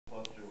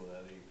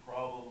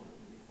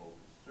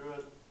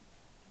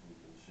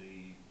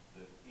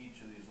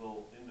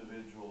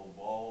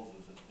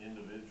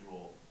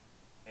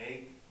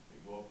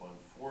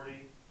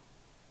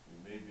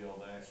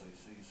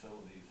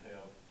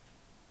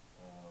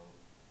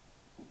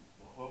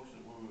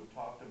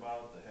talked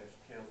about, the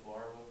hexacanth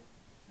larva.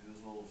 See those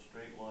little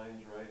straight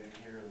lines right in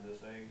here in this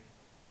egg?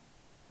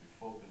 We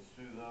focus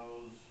through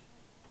those.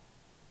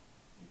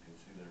 You can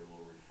see they're a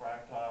little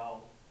refractile.